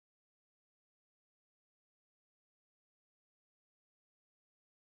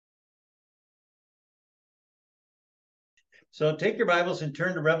So take your Bibles and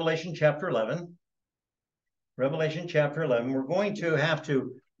turn to Revelation chapter 11. Revelation chapter 11. We're going to have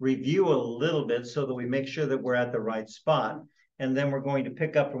to review a little bit so that we make sure that we're at the right spot. And then we're going to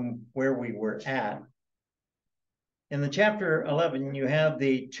pick up from where we were at. In the chapter 11, you have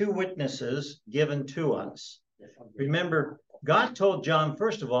the two witnesses given to us. Remember, God told John,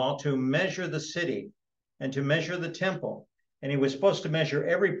 first of all, to measure the city and to measure the temple. And he was supposed to measure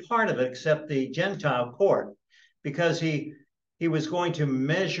every part of it except the Gentile court, because he was going to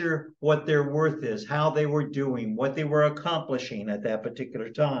measure what their worth is, how they were doing, what they were accomplishing at that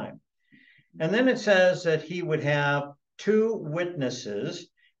particular time. And then it says that he would have two witnesses,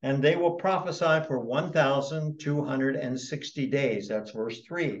 and they will prophesy for 1,260 days. That's verse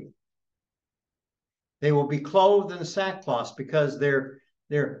 3. They will be clothed in sackcloth because they're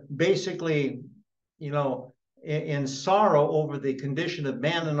basically, in sorrow over the condition of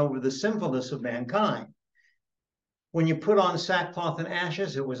man and over the sinfulness of mankind. When you put on sackcloth and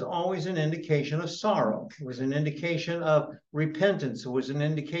ashes, it was always an indication of sorrow. It was an indication of repentance. It was an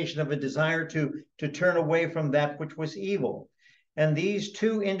indication of a desire to turn away from that which was evil. And these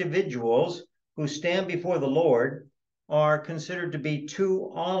two individuals who stand before the Lord are considered to be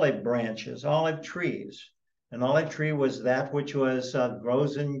two olive branches, olive trees. An olive tree was that which was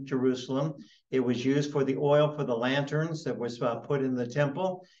grows in Jerusalem. It was used for the oil for the lanterns that was put in the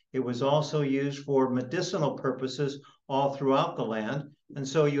temple. It was also used for medicinal purposes all throughout the land. And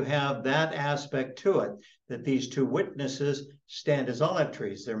so you have that aspect to it, that these two witnesses stand as olive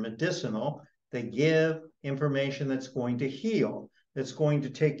trees. They're medicinal. They give information that's going to heal, that's going to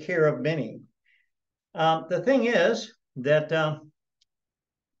take care of many. The thing is that the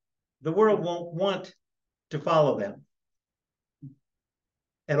world won't want to follow them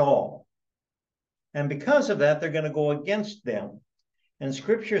at all. And because of that, they're going to go against them. And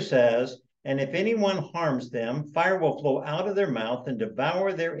Scripture says, and if anyone harms them, fire will flow out of their mouth and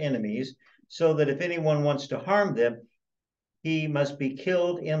devour their enemies, so that if anyone wants to harm them, he must be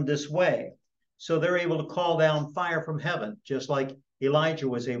killed in this way. So they're able to call down fire from heaven, just like Elijah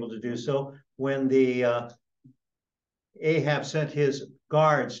was able to do so when the Ahab sent his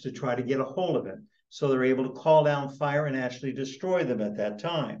guards to try to get a hold of him. So they're able to call down fire and actually destroy them at that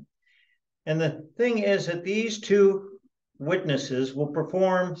time. And the thing is that these two witnesses will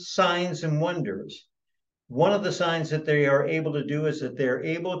perform signs and wonders. One of the signs that they are able to do is that they're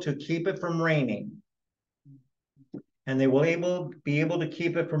able to keep it from raining. And they will be able to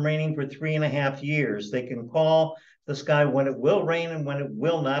keep it from raining for 3.5 years. They can call the sky when it will rain and when it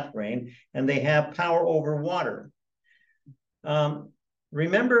will not rain, and they have power over water.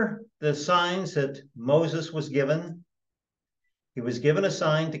 Remember the signs that Moses was given? He was given a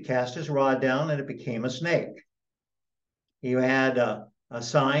sign to cast his rod down, and it became a snake. He had a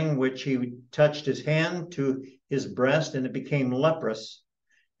sign which he touched his hand to his breast, and it became leprous.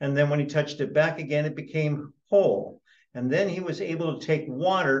 And then when he touched it back again, it became whole. And then he was able to take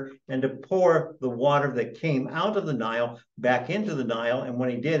water and to pour the water that came out of the Nile back into the Nile. And when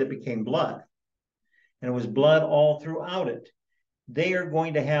he did, it became blood. And it was blood all throughout it. They are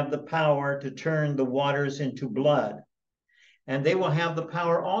going to have the power to turn the waters into blood. And they will have the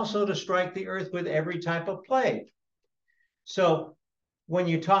power also to strike the earth with every type of plague. So when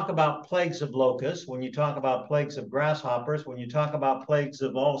you talk about plagues of locusts, when you talk about plagues of grasshoppers, when you talk about plagues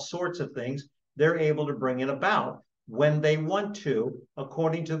of all sorts of things, they're able to bring it about when they want to,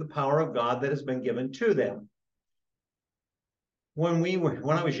 according to the power of God that has been given to them. When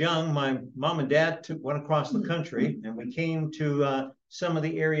I was young, my mom and dad went across the country, and we came to some of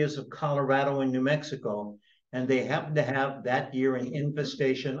the areas of Colorado and New Mexico, and they happened to have that year an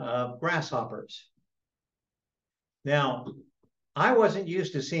infestation of grasshoppers. Now, I wasn't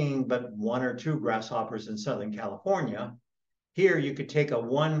used to seeing but 1 or 2 grasshoppers in Southern California. Here, you could take a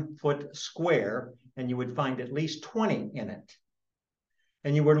 1-foot square and you would find at least 20 in it.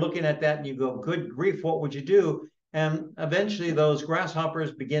 And you were looking at that and you go, good grief, what would you do? And eventually those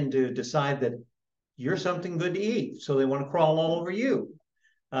grasshoppers begin to decide that you're something good to eat. So they want to crawl all over you.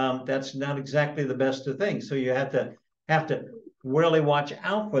 That's not exactly the best of things. So you have to really watch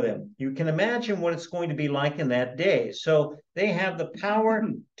out for them. You can imagine what it's going to be like in that day. So they have the power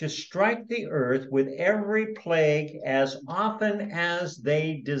to strike the earth with every plague as often as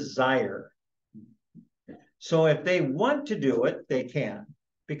they desire. So if they want to do it, they can,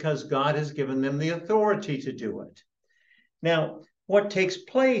 because God has given them the authority to do it. Now, what takes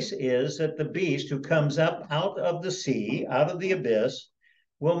place is that the beast who comes up out of the sea, out of the abyss,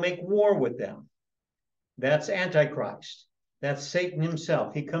 will make war with them. That's Antichrist. That's Satan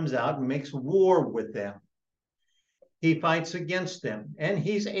himself. He comes out and makes war with them. He fights against them, and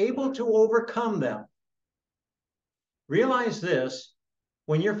he's able to overcome them. Realize this,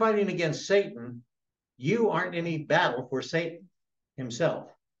 when you're fighting against Satan, you aren't in any battle for Satan himself.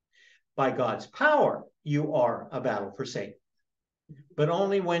 By God's power, you are a battle for Satan, but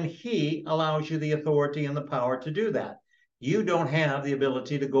only when he allows you the authority and the power to do that. You don't have the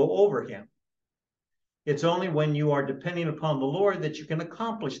ability to go over him. It's only when you are depending upon the Lord that you can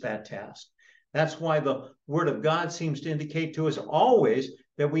accomplish that task. That's why the Word of God seems to indicate to us always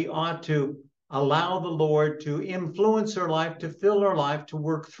that we ought to allow the Lord to influence our life, to fill our life, to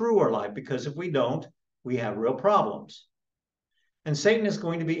work through our life, because if we don't, we have real problems. And Satan is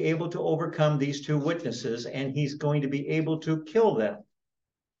going to be able to overcome these two witnesses, and he's going to be able to kill them.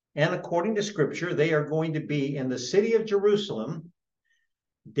 And according to Scripture, they are going to be in the city of Jerusalem,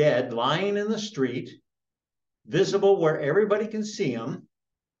 dead, lying in the street, visible where everybody can see them,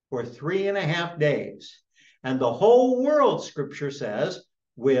 for 3.5 days. And the whole world, Scripture says,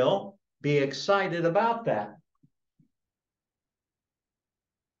 will be excited about that.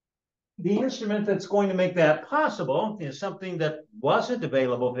 The instrument that's going to make that possible is something that wasn't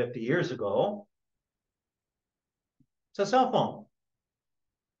available 50 years ago. It's a cell phone.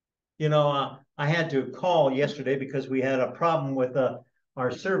 You know, I had to call yesterday because we had a problem with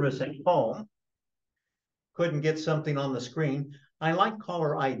our service at home. Couldn't get something on the screen. I like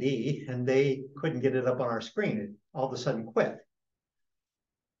caller ID, and they couldn't get it up on our screen. It all of a sudden quit.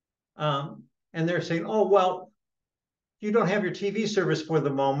 And they're saying, oh, well, you don't have your TV service for the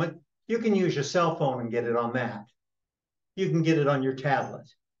moment. You can use your cell phone and get it on that. You can get it on your tablet.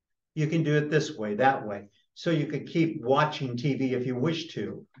 You can do it this way, that way. So you could keep watching TV if you wish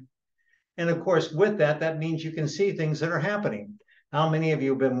to. And of course, with that, that means you can see things that are happening. How many of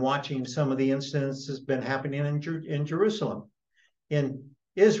you have been watching some of the incidents that's been happening in Jerusalem, in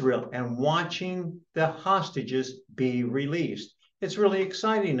Israel, and watching the hostages be released? It's really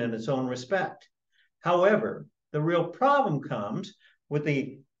exciting in its own respect. However, the real problem comes with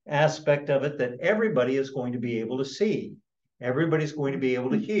the aspect of it that everybody is going to be able to see. Everybody's going to be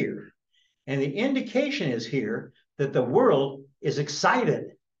able to hear. And the indication is here that the world is excited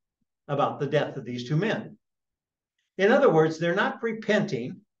about the death of these two men. In other words, they're not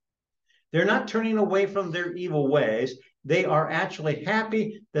repenting. They're not turning away from their evil ways. They are actually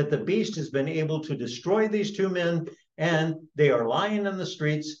happy that the beast has been able to destroy these two men, and they are lying in the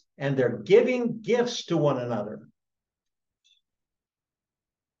streets, and they're giving gifts to one another.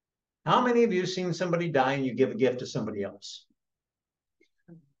 How many of you have seen somebody die and you give a gift to somebody else?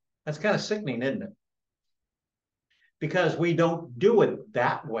 That's kind of sickening, isn't it? Because we don't do it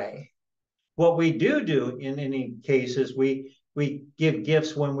that way. What we do in any case is we give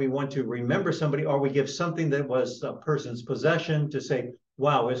gifts when we want to remember somebody, or we give something that was a person's possession to say,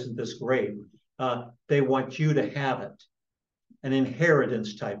 wow, isn't this great? They want you to have it. An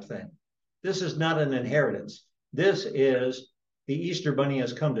inheritance type thing. This is not an inheritance. This is the Easter Bunny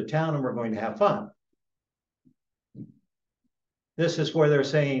has come to town and we're going to have fun. This is where they're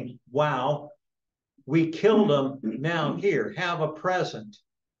saying, wow, we killed them. Now here, have a present.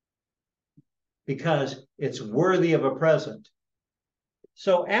 Because it's worthy of a present.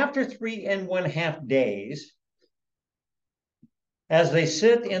 So after 3.5 days, as they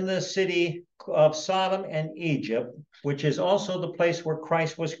sit in the city of Sodom and Egypt, which is also the place where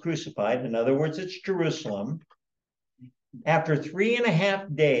Christ was crucified, in other words, it's Jerusalem, after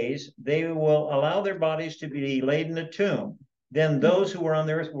 3.5 days, they will allow their bodies to be laid in a tomb. Then those who are on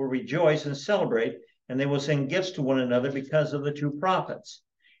the earth will rejoice and celebrate, and they will sing gifts to one another because of the two prophets.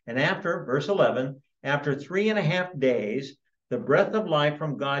 And after, verse 11, after 3.5 days, the breath of life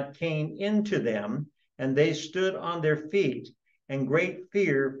from God came into them, and they stood on their feet, and great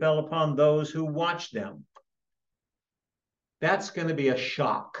fear fell upon those who watched them. That's going to be a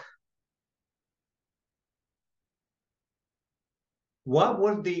shock. What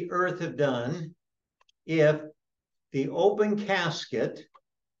would the earth have done if the open casket,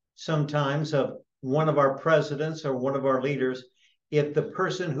 sometimes of one of our presidents or one of our leaders, if the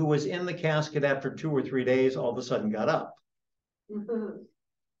person who was in the casket after 2 or 3 days all of a sudden got up?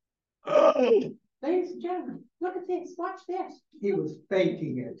 Oh. Ladies and gentlemen, look at this. Watch this. He was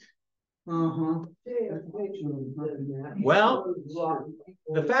faking it. Well,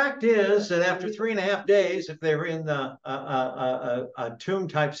 the fact is that after 3.5 days, if they're in a tomb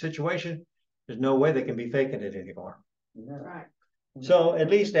type situation, there's no way they can be faking it anymore. Right. So at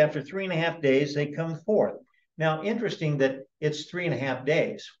least after 3.5 days, they come forth. Now, interesting that it's 3.5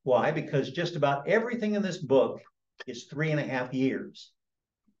 days. Why? Because just about everything in this book is 3.5 years.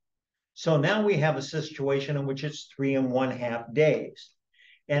 So now we have a situation in which it's 3.5 days.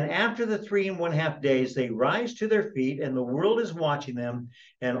 And after the 3.5 days, they rise to their feet and the world is watching them.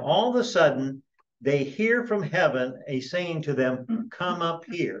 And all of a sudden, they hear from heaven a saying to them, come up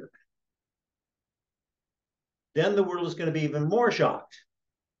here. Then the world is going to be even more shocked,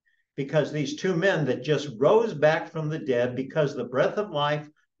 because these two men that just rose back from the dead because the breath of life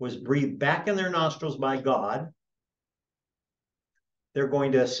was breathed back in their nostrils by God, they're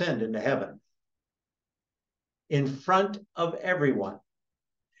going to ascend into heaven in front of everyone.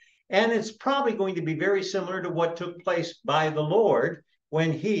 And it's probably going to be very similar to what took place by the Lord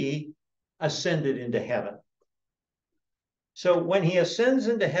when he ascended into heaven. So when he ascends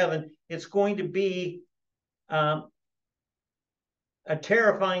into heaven, it's going to be a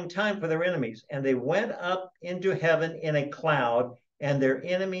terrifying time for their enemies. And they went up into heaven in a cloud, and their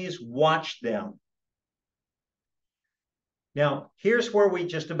enemies watched them. Now, here's where we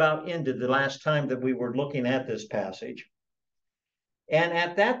just about ended the last time that we were looking at this passage. And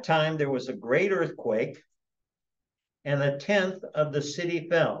at that time, there was a great earthquake, and 1/10 of the city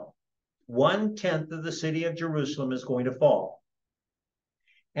fell. 1/10 of the city of Jerusalem is going to fall.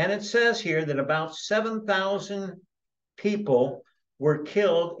 And it says here that about 7,000 people were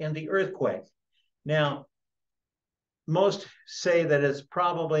killed in the earthquake. Now, most say that it's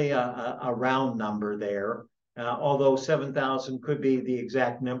probably a round number there, although 7,000 could be the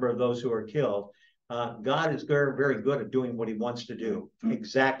exact number of those who are killed. God is very, very good at doing what he wants to do,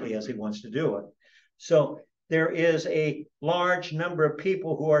 exactly as he wants to do it. So there is a large number of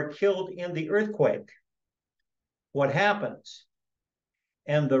people who are killed in the earthquake. What happens?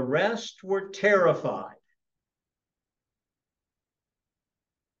 And the rest were terrified.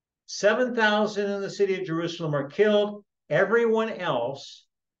 7,000 in the city of Jerusalem are killed. Everyone else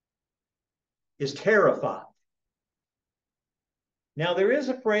is terrified. Now, there is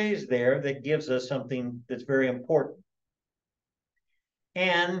a phrase there that gives us something that's very important.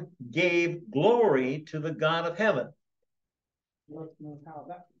 And gave glory to the God of heaven.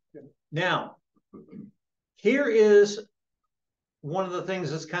 Now, here is one of the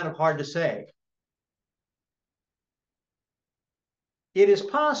things that's kind of hard to say. It is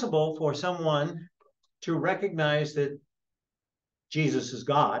possible for someone to recognize that Jesus is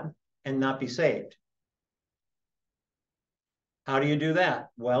God and not be saved. How do you do that?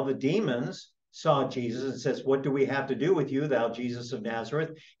 Well, the demons saw Jesus and says, what do we have to do with you, thou Jesus of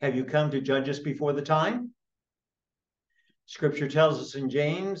Nazareth? Have you come to judge us before the time? Scripture tells us in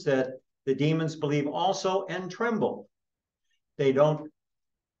James that the demons believe also and tremble. They don't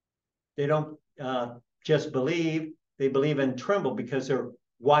just believe, they believe and tremble because they're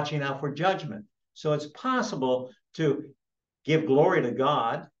watching out for judgment. So it's possible to give glory to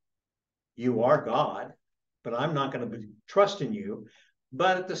God. You are God, but I'm not going to be trusting you.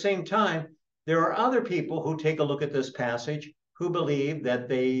 But at the same time, there are other people who take a look at this passage who believe that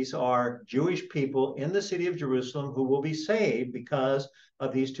these are Jewish people in the city of Jerusalem who will be saved because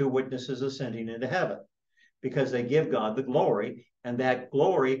of these two witnesses ascending into heaven, because they give God the glory. And that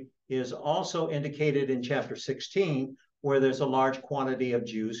glory is also indicated in chapter 16, where there's a large quantity of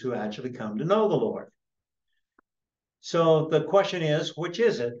Jews who actually come to know the Lord. So the question is, which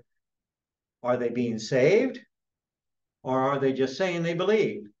is it? Are they being saved? Or are they just saying they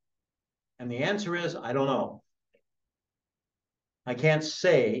believe? And the answer is, I don't know. I can't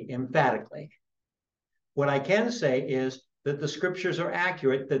say emphatically. What I can say is that the scriptures are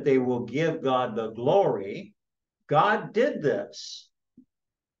accurate, that they will give God the glory. God did this.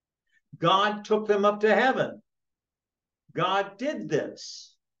 God took them up to heaven. God did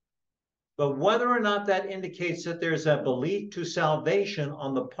this. But whether or not that indicates that there's a belief to salvation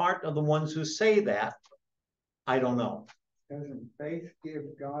on the part of the ones who say that, I don't know. Doesn't faith give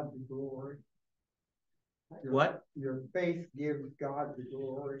God the glory? What? Your faith gives God the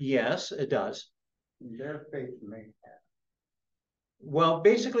glory. Yes, it does. And their faith may have. Well,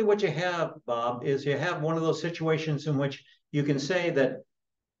 basically what you have, Bob, is you have one of those situations in which you can say that,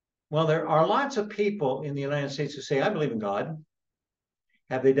 well, there are lots of people in the United States who say, I believe in God.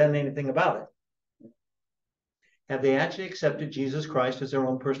 Have they done anything about it? Have they actually accepted Jesus Christ as their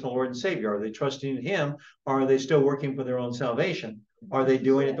own personal Lord and Savior? Are they trusting in him, or are they still working for their own salvation? Are they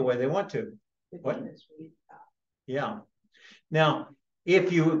doing it the way they want to? What? Yeah. Now,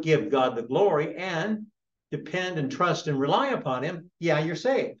 if you give God the glory and depend and trust and rely upon him, yeah, you're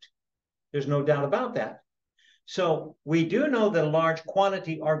saved. There's no doubt about that. So we do know that a large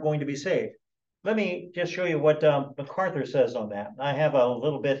quantity are going to be saved. Let me just show you what MacArthur says on that. I have a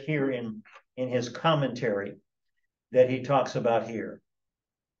little bit here in his commentary that he talks about here.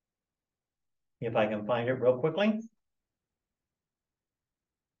 If I can find it real quickly.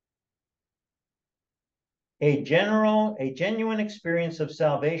 A genuine experience of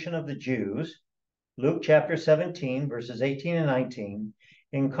salvation of the Jews, Luke chapter 17, verses 18 and 19,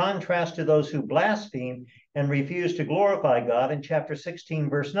 in contrast to those who blaspheme and refuse to glorify God in chapter 16,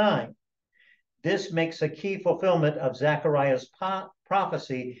 verse 9. This makes a key fulfillment of Zechariah's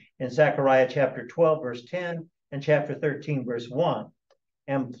prophecy in Zechariah chapter 12, verse 10, and chapter 13, verse 1,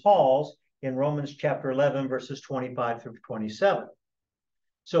 and Paul's in Romans chapter 11, verses 25 through 27.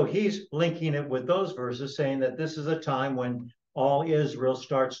 So he's linking it with those verses, saying that this is a time when all Israel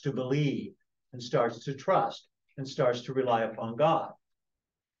starts to believe and starts to trust and starts to rely upon God.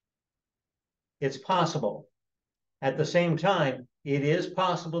 It's possible. At the same time, it is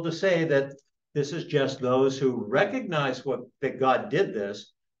possible to say that this is just those who recognize that God did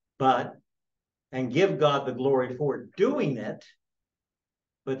this, and give God the glory for doing it,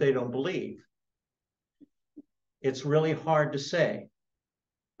 but they don't believe. It's really hard to say.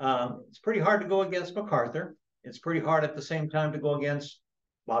 It's pretty hard to go against MacArthur. It's pretty hard at the same time to go against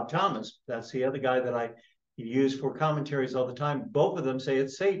Bob Thomas. That's the other guy that I use for commentaries all the time. Both of them say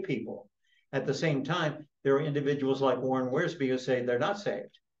it's saved people. At the same time, there are individuals like Warren Wiersbe who say they're not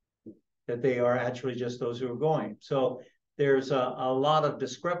saved, that they are actually just those who are going. So there's a lot of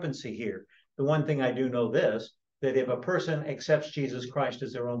discrepancy here. The one thing I do know this, that if a person accepts Jesus Christ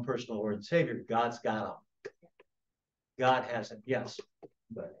as their own personal Lord and Savior, God's got them. God hasn't, yes.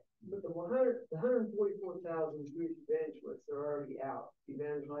 But the 144,000 Jewish evangelists are already out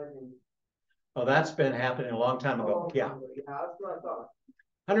evangelizing. Oh, that's been happening a long time ago. Yeah. Yeah, that's what I thought.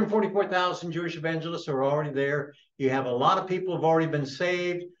 144,000 Jewish evangelists are already there. You have a lot of people who've already been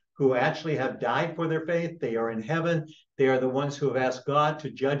saved, who actually have died for their faith. They are in heaven. They are the ones who have asked God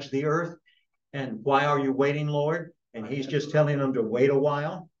to judge the earth. And why are you waiting, Lord? And he's just telling them to wait a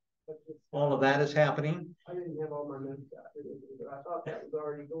while. All of that is happening. I didn't have all my notes out, but I thought that was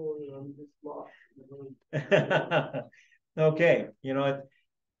already going, and I'm just lost. Okay,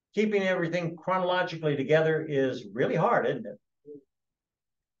 keeping everything chronologically together is really hard, isn't it?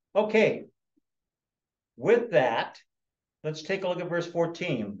 Okay, with that, let's take a look at verse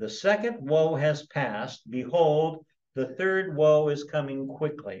 14. The second woe has passed. Behold, the third woe is coming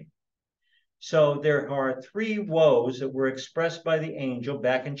quickly. So there are three woes that were expressed by the angel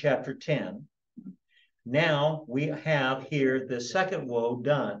back in chapter 10. Now we have here the second woe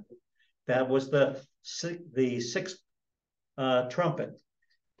done. That was the sixth trumpet.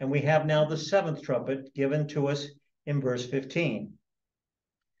 And we have now the seventh trumpet given to us in verse 15.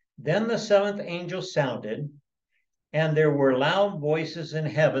 Then the seventh angel sounded, and there were loud voices in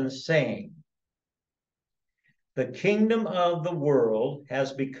heaven saying, the kingdom of the world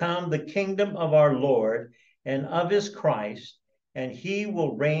has become the kingdom of our Lord and of his Christ, and he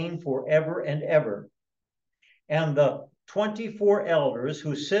will reign forever and ever. And the 24 elders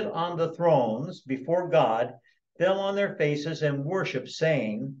who sit on the thrones before God fell on their faces and worshiped,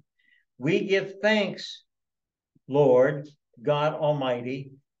 saying, we give thanks, Lord God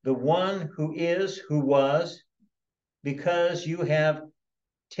Almighty, the one who is, who was, because you have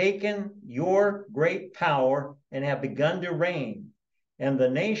taken your great power and have begun to reign. And the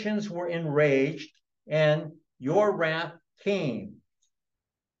nations were enraged, and your wrath came.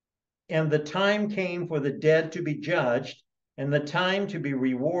 And the time came for the dead to be judged, and the time to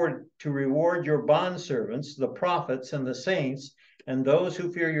reward your bondservants, the prophets and the saints, and those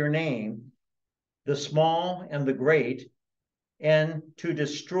who fear your name, the small and the great, and to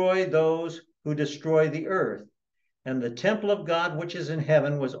destroy those who destroy the earth. And the temple of God which is in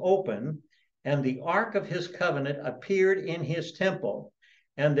heaven was open, and the ark of his covenant appeared in his temple.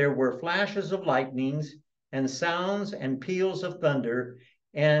 And there were flashes of lightnings, and sounds and peals of thunder,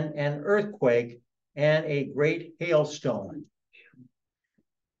 and an earthquake, and a great hailstone.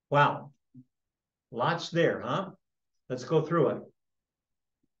 Wow. Lots there, huh? Let's go through it.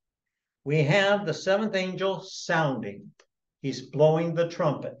 We have the seventh angel sounding. He's blowing the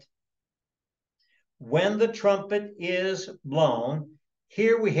trumpet. When the trumpet is blown,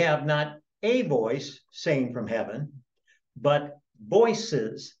 here we have not a voice saying from heaven, but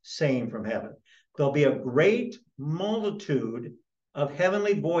voices saying from heaven. There'll be a great multitude of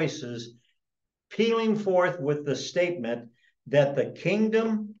heavenly voices pealing forth with the statement that the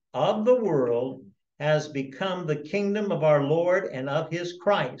kingdom of the world has become the kingdom of our Lord and of his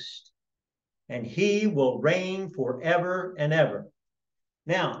Christ, and he will reign forever and ever.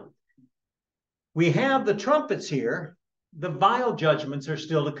 Now, we have the trumpets here. The vial judgments are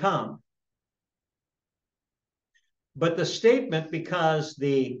still to come. But the statement, because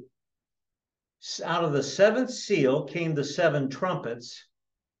out of the seventh seal came the seven trumpets,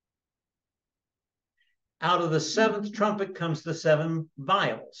 out of the seventh trumpet comes the seven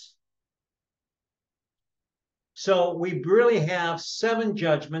vials. So we really have seven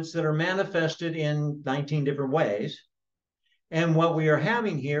judgments that are manifested in 19 different ways. And what we are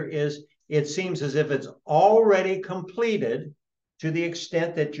having here is, it seems as if it's already completed to the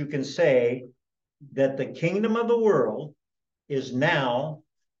extent that you can say that the kingdom of the world is now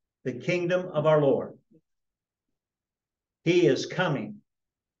the kingdom of our Lord. He is coming.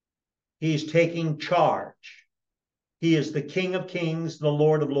 He's taking charge. He is the King of kings, the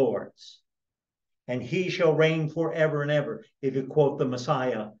Lord of lords. And he shall reign forever and ever, if you quote the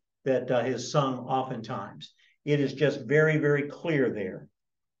Messiah that is sung oftentimes. It is just very, very clear there.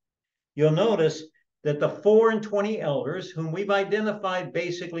 You'll notice that the 24 elders, whom we've identified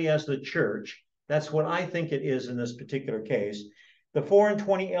basically as the church, that's what I think it is in this particular case, the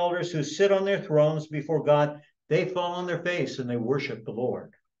 24 elders who sit on their thrones before God, they fall on their face and they worship the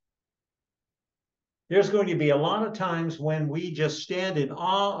Lord. There's going to be a lot of times when we just stand in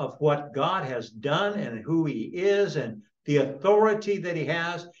awe of what God has done and who he is and the authority that he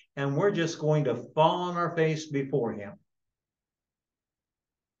has, and we're just going to fall on our face before him.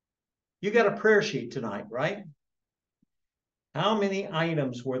 You got a prayer sheet tonight, right? How many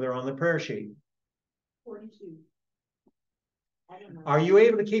items were there on the prayer sheet? 42. I don't know. Are you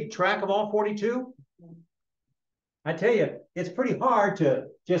able to keep track of all 42? I tell you, it's pretty hard to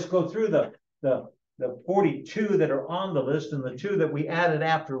just go through the 42 that are on the list and the 2 that we added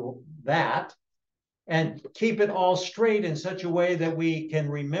after that and keep it all straight in such a way that we can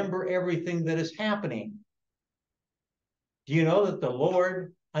remember everything that is happening. Do you know that the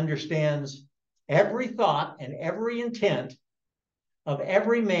Lord understands every thought and every intent of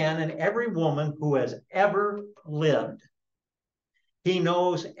every man and every woman who has ever lived? He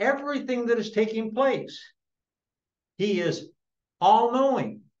knows everything that is taking place. He is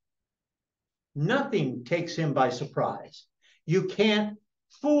all-knowing. Nothing takes him by surprise. You can't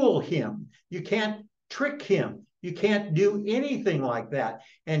fool him. You can't trick him. You can't do anything like that.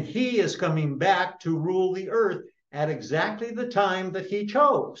 And he is coming back to rule the earth at exactly the time that he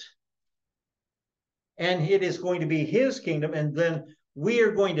chose. And it is going to be his kingdom. And then we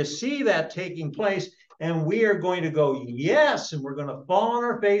are going to see that taking place. And we are going to go, yes, and we're going to fall on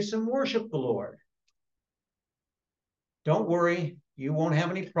our face and worship the Lord. Don't worry, you won't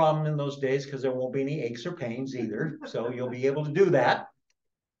have any problem in those days because there won't be any aches or pains either. So you'll be able to do that.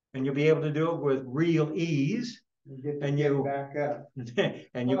 And you'll be able to do it with real ease. And you back up.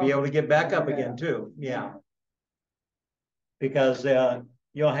 And you'll be able to get back up again too. Yeah. Because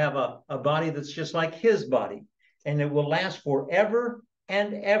you'll have a body that's just like his body. And it will last forever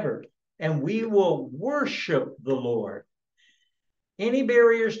and ever. And we will worship the Lord. Any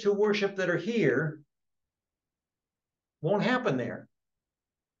barriers to worship that are here won't happen there.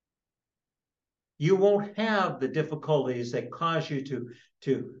 You won't have the difficulties that cause you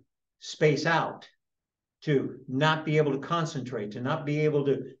to space out, to not be able to concentrate, to not be able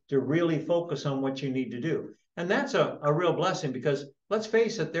to really focus on what you need to do. And that's a real blessing because let's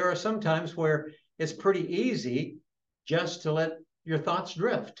face it, there are some times where it's pretty easy just to let your thoughts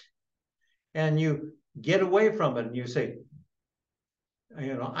drift. And you get away from it and you say,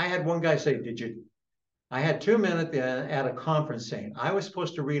 you know, I had one guy say, I had 2 minutes at a conference saying, I was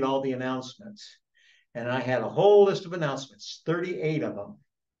supposed to read all the announcements. And I had a whole list of announcements, 38 of them,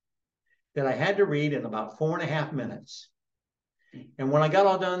 that I had to read in about 4.5 minutes. And when I got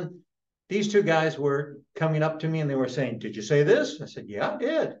all done, these 2 guys were coming up to me and they were saying, did you say this? I said, yeah, I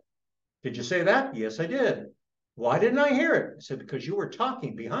did. Did you say that? Yes, I did. Why didn't I hear it? I said, because you were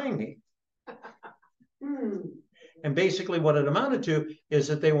talking behind me. And basically what it amounted to is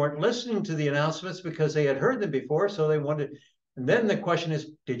that they weren't listening to the announcements because they had heard them before. So they wanted, and then the question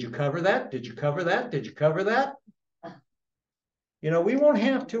is, did you cover that? Did you cover that? Did you cover that? You know, we won't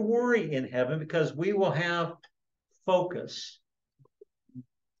have to worry in heaven because we will have focus.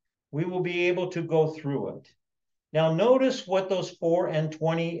 We will be able to go through it. Now notice what those 24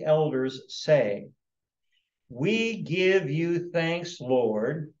 elders say. We give you thanks,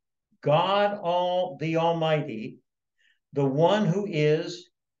 Lord, God the Almighty, the one who is,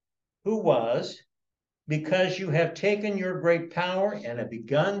 who was, because you have taken your great power and have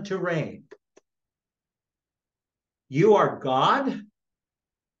begun to reign. You are God.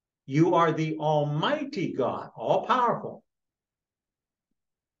 You are the Almighty God, all powerful.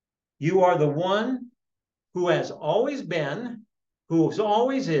 You are the one who has always been, who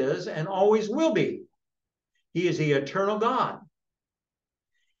always is, and always will be. He is the eternal God.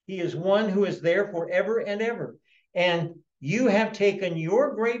 He is one who is there forever and ever. And you have taken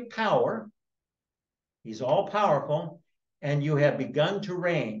your great power, he's all powerful, and you have begun to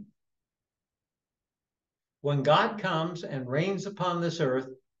reign. When God comes and reigns upon this earth,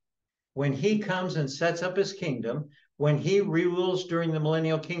 when he comes and sets up his kingdom, when he rules during the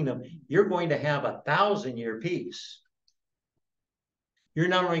millennial kingdom, you're going to have a 1,000-year peace. you're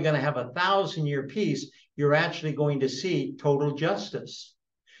not only going to have 1,000-year peace, you're actually going to see total justice.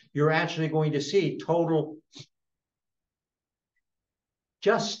 You're actually going to see total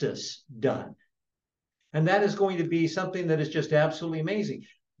justice done. And that is going to be something that is just absolutely amazing.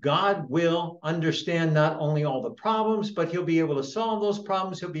 God will understand not only all the problems, but he'll be able to solve those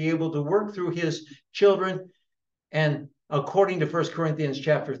problems. He'll be able to work through his children. And according to 1 Corinthians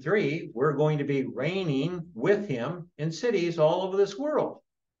chapter 3, we're going to be reigning with him in cities all over this world.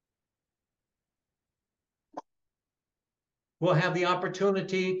 We'll have the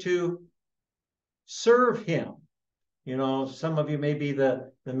opportunity to serve him. You know, some of you may be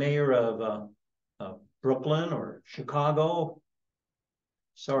the mayor of Brooklyn or Chicago.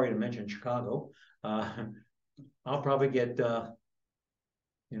 Sorry to mention Chicago. I'll probably get,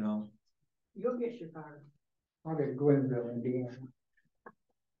 you know. You'll get Chicago. I'll get Glenville, Indiana.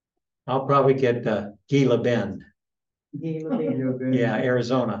 I'll probably get Gila Bend. Yeah,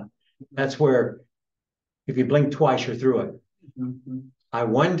 Arizona. That's where, if you blink twice, you're through it. Mm-hmm. I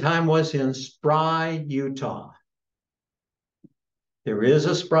one time was in Spry, Utah. There is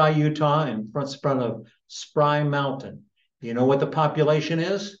a Spry, Utah in front of Spry Mountain. You know what the population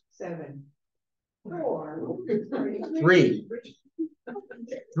is? 7. 4. 3.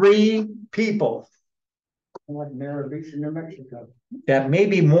 3 people. Like Marrakesh, New Mexico. That may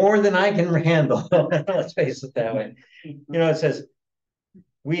be more than I can handle. Let's face it that way. You know, it says,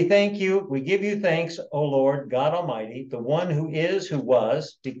 we thank you, we give you thanks, O Lord, God Almighty, the one who is, who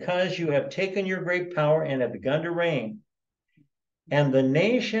was, because you have taken your great power and have begun to reign. And the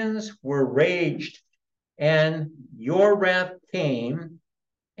nations were raged, and your wrath came,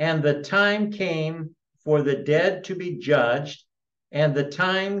 and the time came for the dead to be judged, and the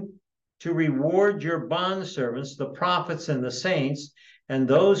time to reward your bondservants, the prophets and the saints, and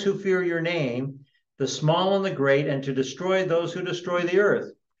those who fear your name, the small and the great, and to destroy those who destroy the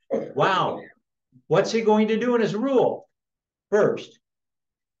earth. Wow. What's he going to do in his rule? First,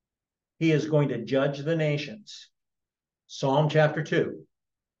 he is going to judge the nations. Psalm chapter 2.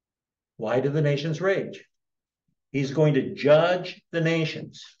 Why do the nations rage? He's going to judge the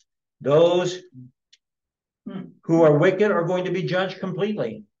nations. Those who are wicked are going to be judged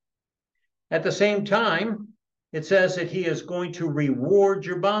completely. At the same time, it says that he is going to reward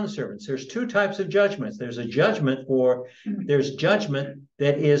your bondservants. There's 2 types of judgments. There's judgment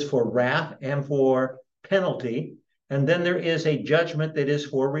that is for wrath and for penalty. And then there is a judgment that is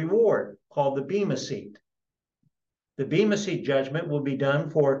for reward, called the Bema Seat. The Bema Seat judgment will be done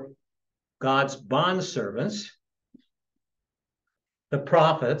for God's bondservants, the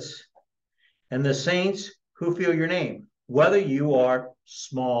prophets, and the saints who fear your name, whether you are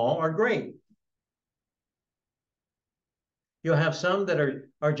small or great. You'll have some that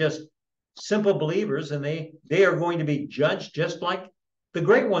are just simple believers, and they are going to be judged just like the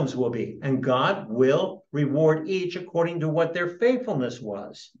great ones will be. And God will reward each according to what their faithfulness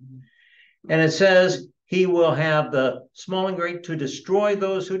was. And it says he will have the small and great to destroy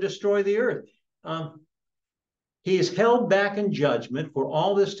those who destroy the earth. He is held back in judgment for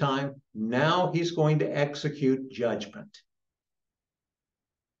all this time. Now he's going to execute judgment.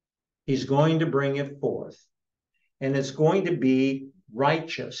 He's going to bring it forth. And it's going to be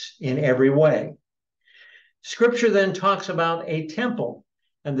righteous in every way. Scripture then talks about a temple,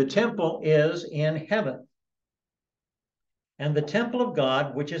 and the temple is in heaven. And the temple of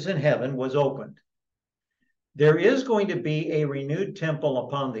God, which is in heaven, was opened. There is going to be a renewed temple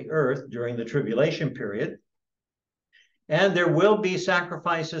upon the earth during the tribulation period. And there will be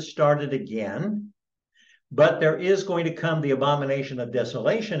sacrifices started again. But there is going to come the abomination of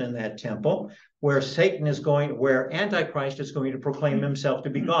desolation in that temple, where where Antichrist is going to proclaim himself to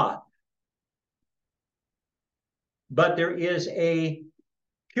be God. But there is a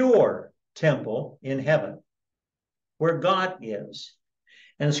pure temple in heaven, where God is.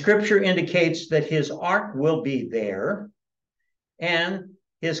 And Scripture indicates that his ark will be there, and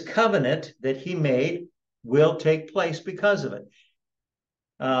his covenant that he made will take place because of it,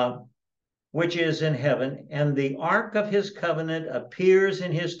 which is in heaven. And the ark of his covenant appears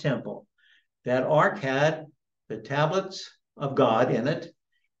in his temple. That ark had the tablets of God in it.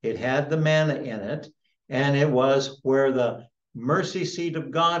 It had the manna in it, and it was where the mercy seat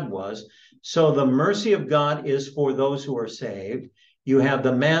of God was. So the mercy of God is for those who are saved. You have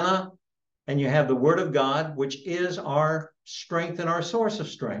the manna, and you have the word of God, which is our strength and our source of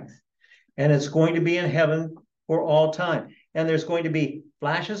strength. And it's going to be in heaven for all time. And there's going to be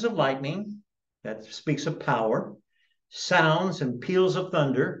flashes of lightning, that speaks of power, sounds and peals of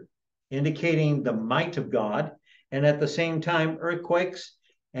thunder, indicating the might of God, and at the same time, earthquakes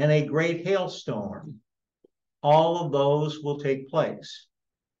and a great hailstorm. all of those will take place.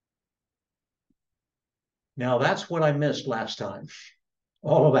 Now, that's what I missed last time,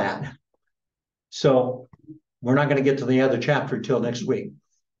 all of that. So we're not going to get to the other chapter until next week.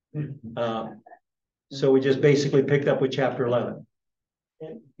 So we just basically picked up with chapter 11.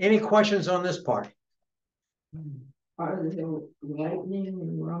 Any questions on this part? Are there lightning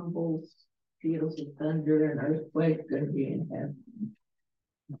and rumbles, peals of thunder and earthquake gonna be in heaven?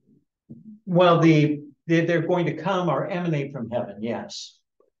 Well, they're going to come or emanate from heaven, yes.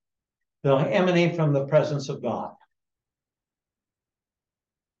 They'll emanate from the presence of God.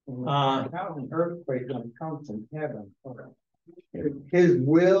 How an earthquake gonna come from heaven? His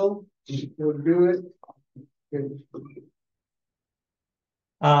will do it.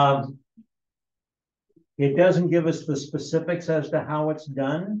 It doesn't give us the specifics as to how it's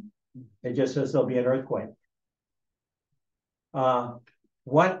done. It just says there'll be an earthquake. How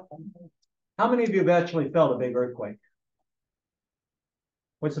many of you have actually felt a big earthquake?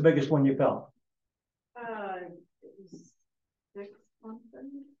 What's the biggest one you felt? It was 6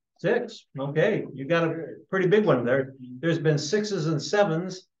 something. 6. Okay, you got a pretty big one there. There's been 6s and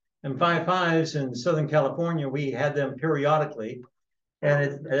 7s and 5s in Southern California. We had them periodically.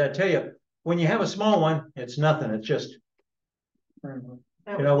 And I tell you, when you have a small one, it's nothing. It's just,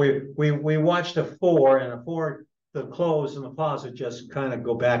 we watched a 4, and a 4, the clothes in the closet just kind of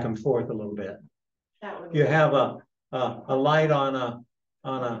go back and forth a little bit. You have a light on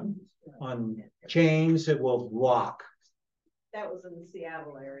chains, it will rock. That was in the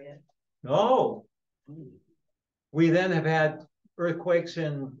Seattle area. Oh, we then have had earthquakes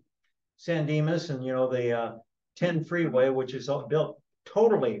in San Dimas and, the 10 freeway, which is built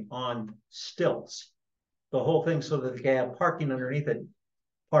totally on stilts. The whole thing so that they can have parking underneath it,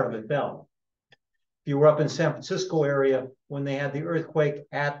 part of it fell. If you were up in San Francisco area, when they had the earthquake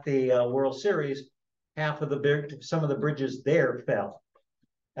at the World Series, some of the bridges there fell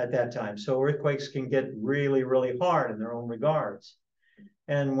at that time. So earthquakes can get really, really hard in their own regards.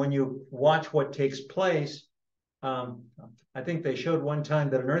 And when you watch what takes place, I think they showed one time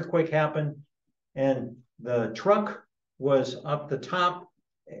that an earthquake happened and the truck was up the top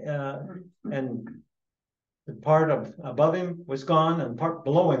and the part above him was gone and the part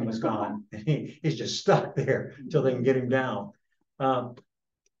below him was gone. He's just stuck there until they can get him down. They're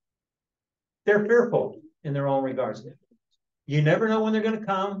fearful in their own regards. You never know when they're going to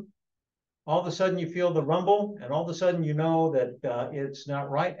come. All of a sudden you feel the rumble, and all of a sudden you know that it's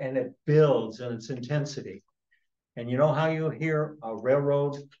not right, and it builds in its intensity. And you know how you hear a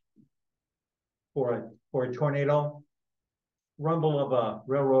railroad for a tornado? Rumble of a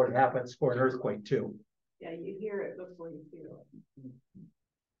railroad happens for an earthquake too. Yeah, you hear it before you feel it.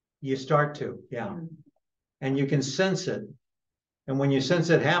 You start to, yeah. And you can sense it. And when you sense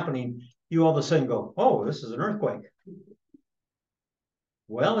it happening, you all of a sudden go, oh, this is an earthquake.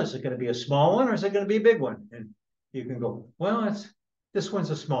 Well, is it going to be a small one or is it going to be a big one? And you can go, well, this one's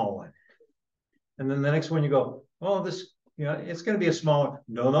a small one. And then the next one you go, oh, it's going to be a small one.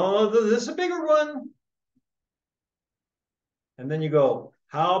 No, this is a bigger one. And then you go,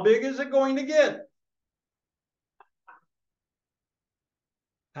 how big is it going to get?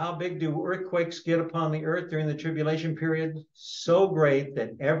 How big do earthquakes get upon the earth during the tribulation period? So great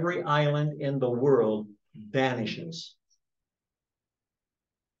that every island in the world vanishes.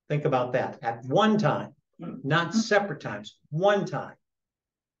 Think about that. At one time, not separate times, one time.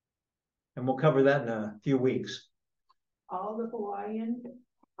 And we'll cover that in a few weeks. All the Hawaiian,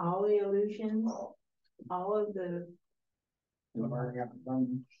 all the Aleutians, all of the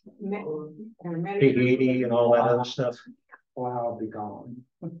Tahiti and all that other stuff. Well, I'll be gone.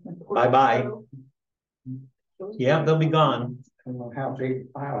 Bye-bye. Yeah, they'll be gone. I don't know how big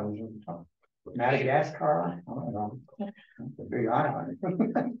islands are talking. Madagascar? I don't know. It's a big island.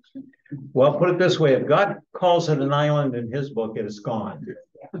 Well, put it this way, if God calls it an island in his book, it is gone.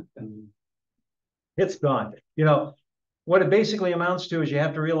 It's gone. What it basically amounts to is you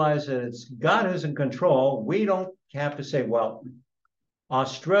have to realize that it's God who's in control. We don't have to say, well,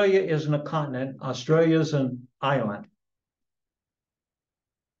 Australia isn't a continent. Australia is an island.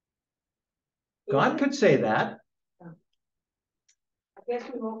 God could say that. I guess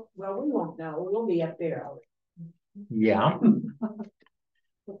we won't know. We'll be up there. Yeah.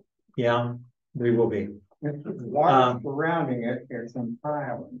 Yeah, we will be. Water surrounding it, there's some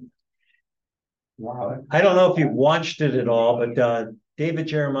islands. Wow. I don't know if you've watched it at all, but David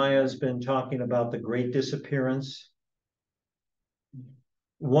Jeremiah has been talking about the Great Disappearance.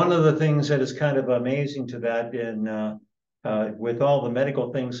 One of the things that is kind of amazing to that, with all the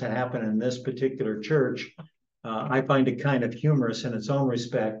medical things that happen in this particular church, I find it kind of humorous in its own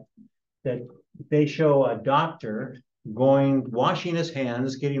respect. that they show a doctor washing his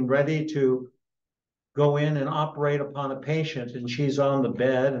hands, getting ready to go in and operate upon a patient, and she's on the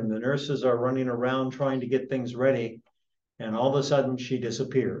bed and the nurses are running around trying to get things ready, and all of a sudden she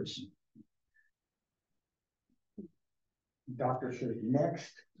disappears. Doctor says,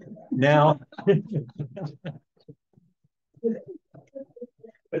 next. Now,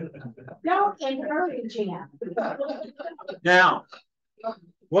 Don't encourage him. now,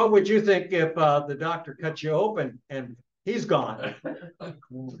 what would you think if the doctor cut you open and he's gone?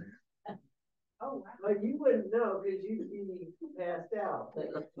 Oh, wow. Like, you wouldn't know, because you'd be passed out. The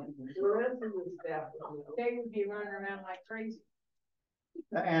rest of the staff would know. They would be running around like crazy.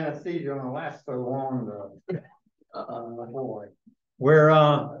 The anesthesia don't last so long, though. Boy. We're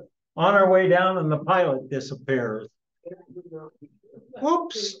on our way down and the pilot disappears.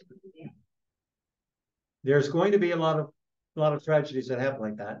 Whoops. There's going to be a lot of tragedies that happen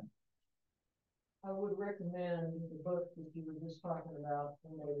like that. I would recommend the book that you were just talking about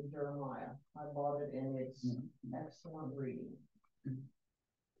from David Jeremiah. I bought it and it's excellent reading.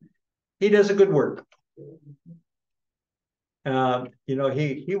 He does a good work. You know,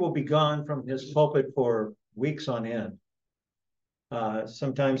 he will be gone from his pulpit for weeks on end.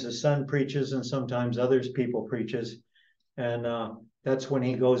 Sometimes his son preaches and sometimes others people preaches. And that's when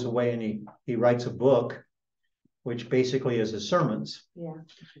he goes away and he writes a book, which basically is his sermons. Yeah.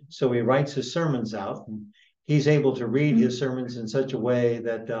 So he writes his sermons out. And he's able to read his sermons in such a way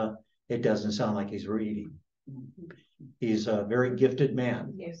that it doesn't sound like he's reading. He's a very gifted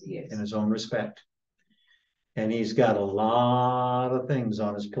man. Yes, he is. In his own respect. And he's got a lot of things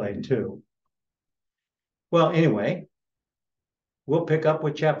on his plate too. Well, anyway, we'll pick up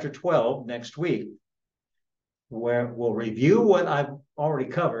with chapter 12 next week, where we'll review what I've already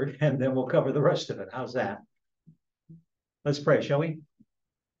covered, and then we'll cover the rest of it. How's that? Let's pray, shall we?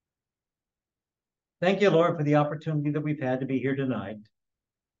 Thank you, Lord, for the opportunity that we've had to be here tonight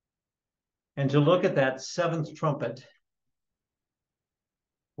and to look at that seventh trumpet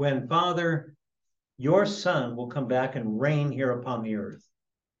when, Father, your Son will come back and reign here upon the earth.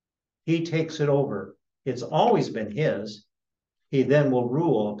 He takes it over. It's always been his. He then will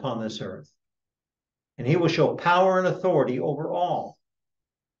rule upon this earth. And he will show power and authority over all.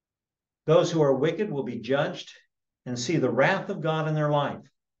 Those who are wicked will be judged and see the wrath of God in their life.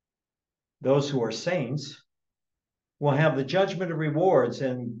 Those who are saints will have the judgment of rewards,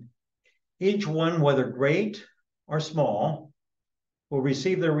 and each one, whether great or small, will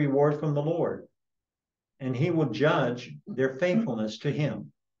receive their reward from the Lord, and he will judge their faithfulness to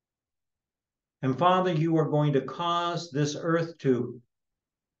him. And Father, you are going to cause this earth to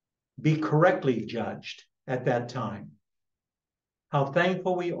be correctly judged at that time. How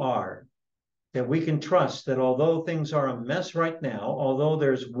thankful we are that we can trust that although things are a mess right now, although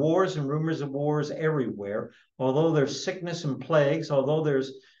there's wars and rumors of wars everywhere, although there's sickness and plagues, although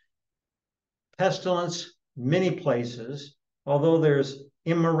there's pestilence many places, although there's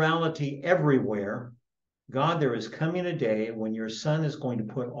immorality everywhere, God, there is coming a day when your Son is going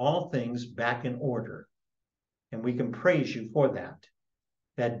to put all things back in order. And we can praise you for that.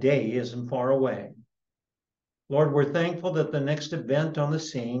 That day isn't far away. Lord, we're thankful that the next event on the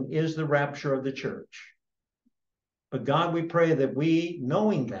scene is the rapture of the church. But God, we pray that we,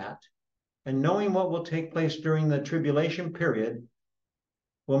 knowing that, and knowing what will take place during the tribulation period,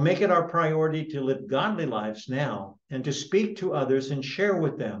 will make it our priority to live godly lives now and to speak to others and share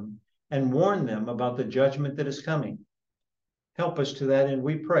with them and warn them about the judgment that is coming. Help us to that, and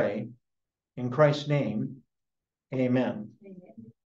we pray in Christ's name, amen.